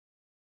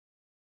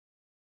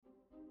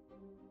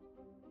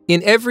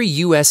In every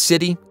U.S.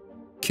 city,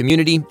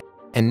 community,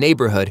 and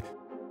neighborhood,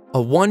 a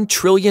 $1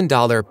 trillion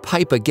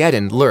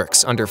pipe-ageddon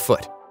lurks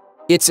underfoot.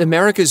 It's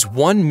America's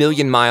 1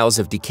 million miles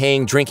of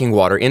decaying drinking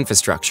water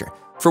infrastructure,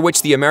 for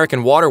which the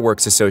American Water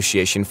Works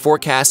Association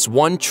forecasts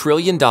 $1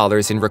 trillion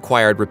in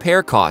required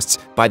repair costs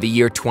by the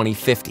year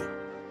 2050.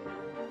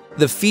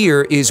 The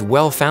fear is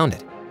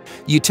well-founded.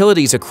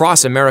 Utilities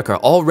across America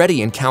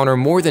already encounter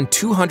more than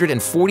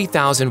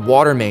 240,000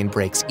 water main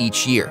breaks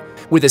each year,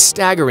 with a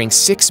staggering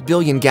 6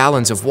 billion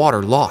gallons of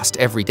water lost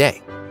every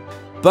day.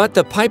 But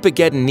the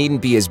pipe-ageddon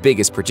needn't be as big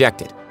as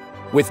projected.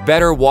 With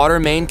better water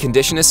main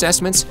condition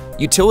assessments,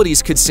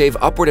 utilities could save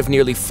upward of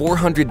nearly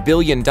 $400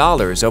 billion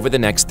over the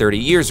next 30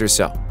 years or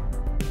so.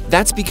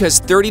 That's because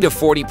 30 to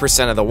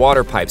 40% of the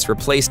water pipes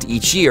replaced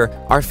each year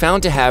are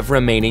found to have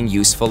remaining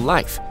useful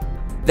life.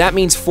 That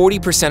means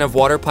 40% of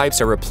water pipes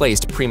are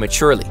replaced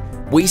prematurely,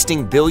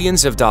 wasting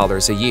billions of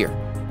dollars a year.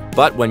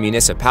 But when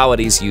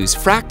municipalities use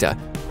Fracta,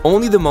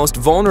 only the most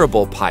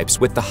vulnerable pipes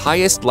with the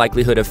highest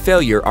likelihood of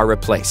failure are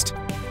replaced.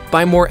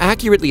 By more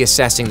accurately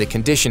assessing the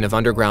condition of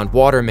underground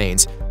water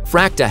mains,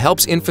 Fracta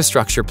helps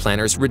infrastructure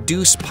planners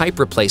reduce pipe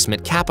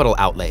replacement capital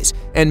outlays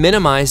and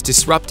minimize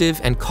disruptive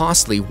and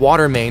costly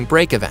water main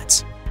break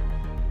events.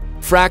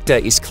 Fracta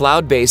is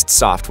cloud-based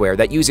software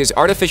that uses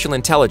artificial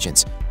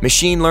intelligence,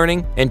 machine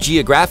learning, and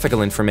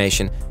geographical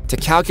information to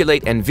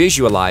calculate and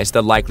visualize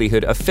the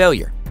likelihood of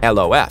failure,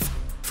 LOF,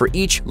 for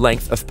each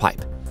length of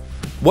pipe.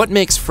 What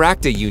makes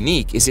Fracta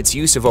unique is its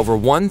use of over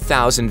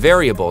 1,000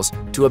 variables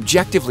to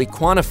objectively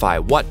quantify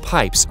what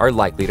pipes are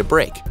likely to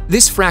break.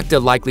 This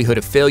Fracta likelihood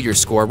of failure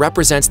score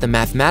represents the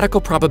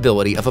mathematical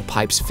probability of a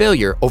pipe's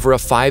failure over a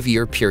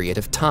 5-year period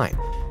of time,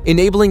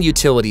 enabling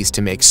utilities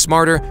to make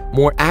smarter,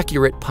 more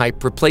accurate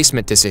pipe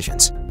replacement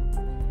decisions.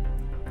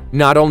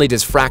 Not only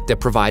does Fracta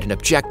provide an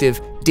objective,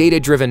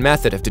 data-driven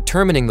method of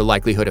determining the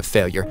likelihood of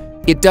failure,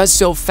 it does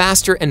so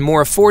faster and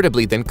more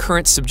affordably than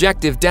current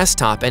subjective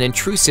desktop and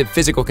intrusive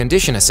physical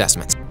condition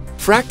assessments.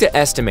 Fracta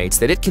estimates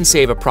that it can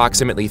save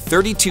approximately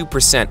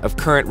 32% of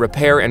current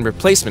repair and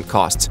replacement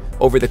costs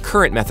over the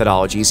current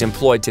methodologies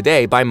employed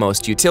today by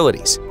most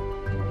utilities.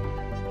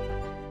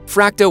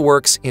 Fracta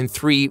works in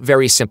 3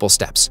 very simple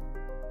steps.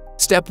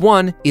 Step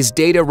 1 is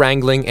data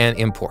wrangling and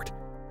import.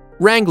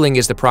 Wrangling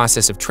is the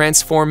process of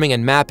transforming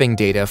and mapping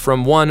data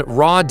from one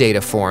raw data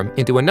form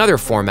into another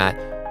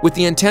format with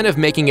the intent of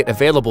making it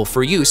available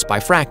for use by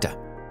Fracta.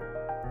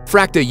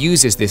 Fracta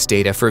uses this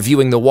data for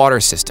viewing the water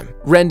system,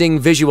 rendering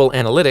visual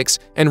analytics,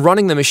 and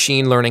running the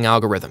machine learning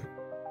algorithm.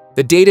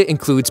 The data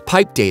includes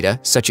pipe data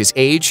such as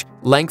age,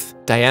 length,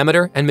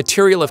 diameter, and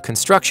material of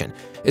construction,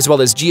 as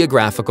well as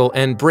geographical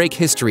and break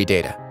history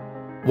data.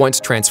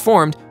 Once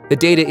transformed, the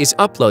data is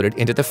uploaded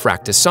into the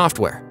Fracta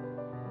software.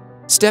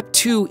 Step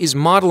 2 is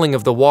modeling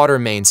of the water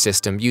main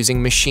system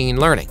using machine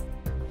learning.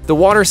 The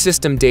water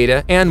system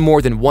data and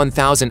more than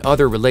 1,000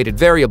 other related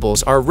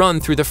variables are run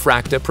through the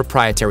Fracta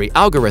proprietary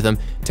algorithm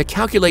to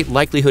calculate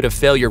likelihood of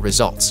failure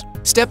results.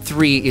 Step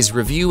 3 is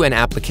review and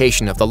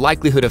application of the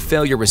likelihood of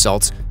failure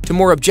results to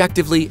more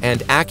objectively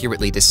and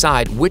accurately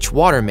decide which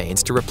water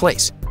mains to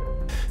replace.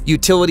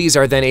 Utilities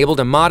are then able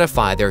to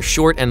modify their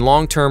short- and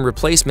long-term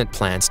replacement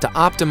plans to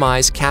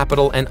optimize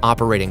capital and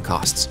operating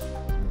costs.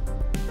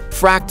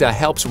 Fracta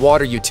helps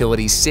water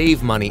utilities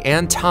save money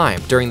and time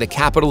during the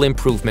capital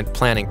improvement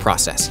planning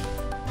process.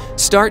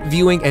 Start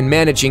viewing and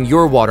managing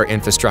your water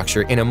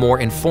infrastructure in a more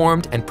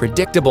informed and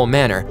predictable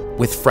manner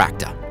with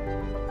Fracta.